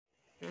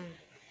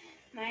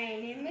My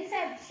name is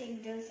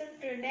Abhishek Joseph.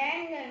 Today I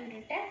am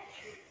going to tell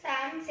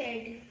Psalms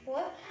 84.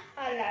 O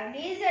Lord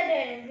is a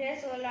dwelling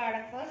place, O Lord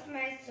of hosts.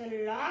 My soul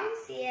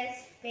longs,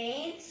 yes,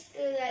 faints to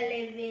the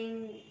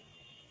living.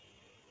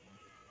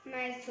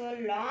 My soul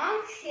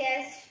longs,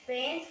 yes,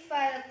 faints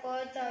for the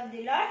courts of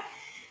the Lord.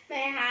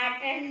 My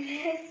heart and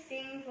flesh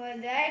sing for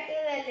joy to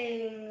the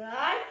living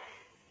God.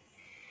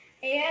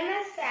 Even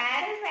a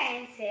sparrow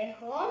finds a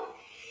home,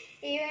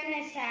 even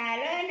a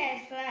shallow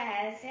nest for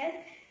herself,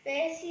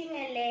 where she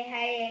may lay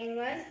her young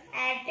ones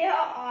at your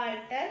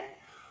altar,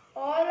 O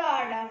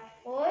Lord of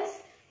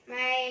hosts,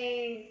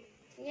 my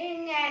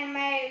King and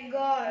my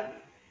God.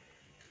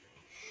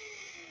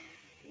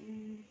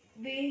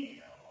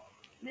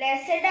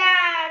 Blessed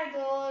are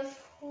those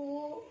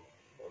who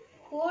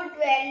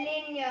dwell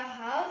in your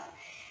house,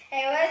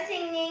 ever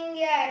singing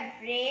your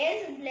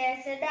praise.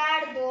 Blessed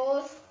are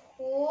those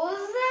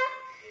whose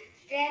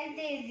strength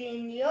is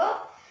in you,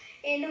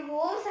 in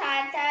whose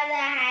hearts are the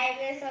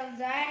highways of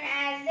Zion.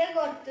 As they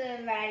go to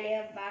the valley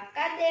of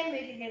Baca, they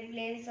make it a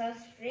place of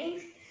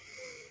springs.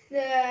 The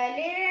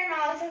lion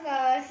also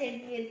covers it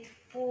with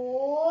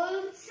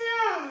pools.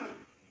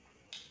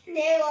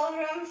 They go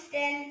from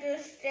strength to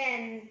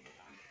strength.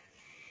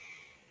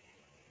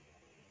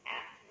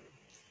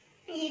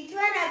 Each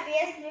one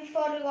appears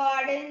before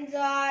God in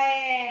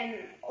Zion.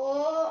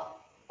 O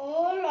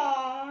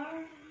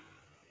Lord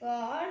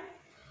God,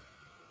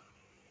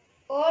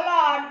 O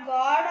Lord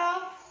God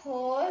of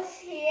hosts,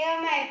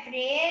 hear my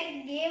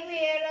prayer. Give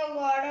ear, O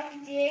God of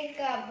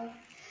Jacob.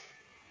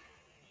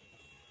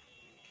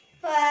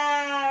 For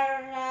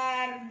our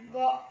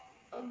God,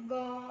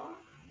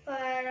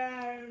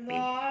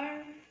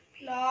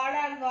 Lord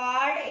our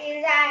God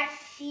is our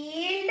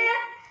shield.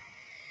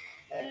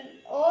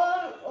 O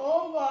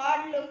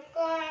God,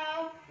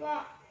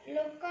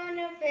 look on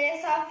the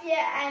face of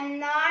your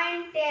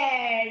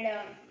anointed.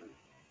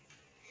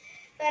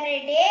 For a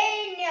day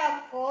in your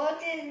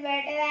courts is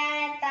better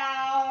than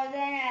 1,000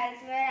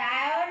 elsewhere. I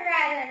would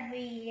rather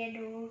be a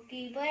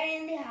doorkeeper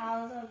in the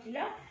house of the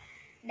Lord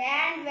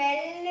than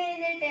dwell in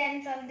the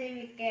tents of the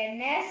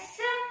wickedness.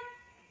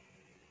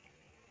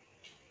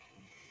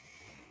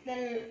 For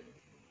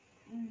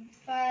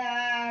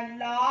the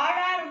Lord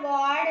our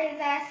God is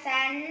our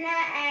sun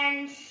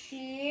and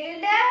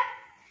shield.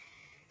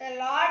 The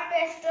Lord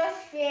bestows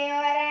favor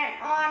and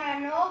honor.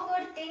 No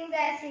good thing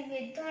does He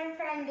withhold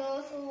from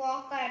those who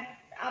walk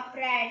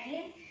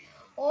uprightly.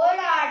 O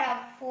Lord of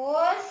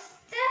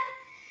hosts,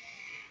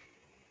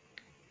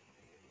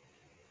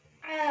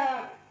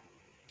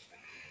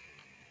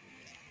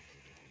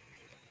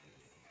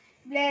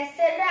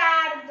 blessed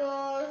are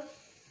those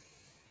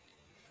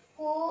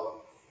who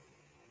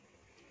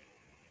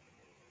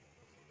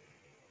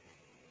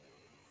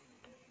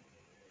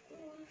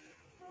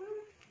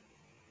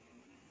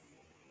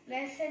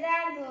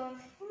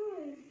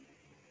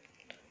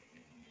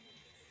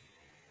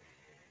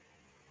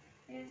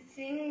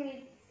sing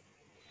with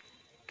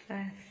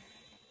Trust.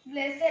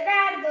 Blessed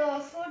are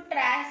those who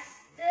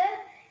trust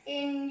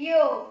in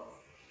you.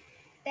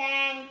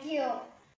 Thank you.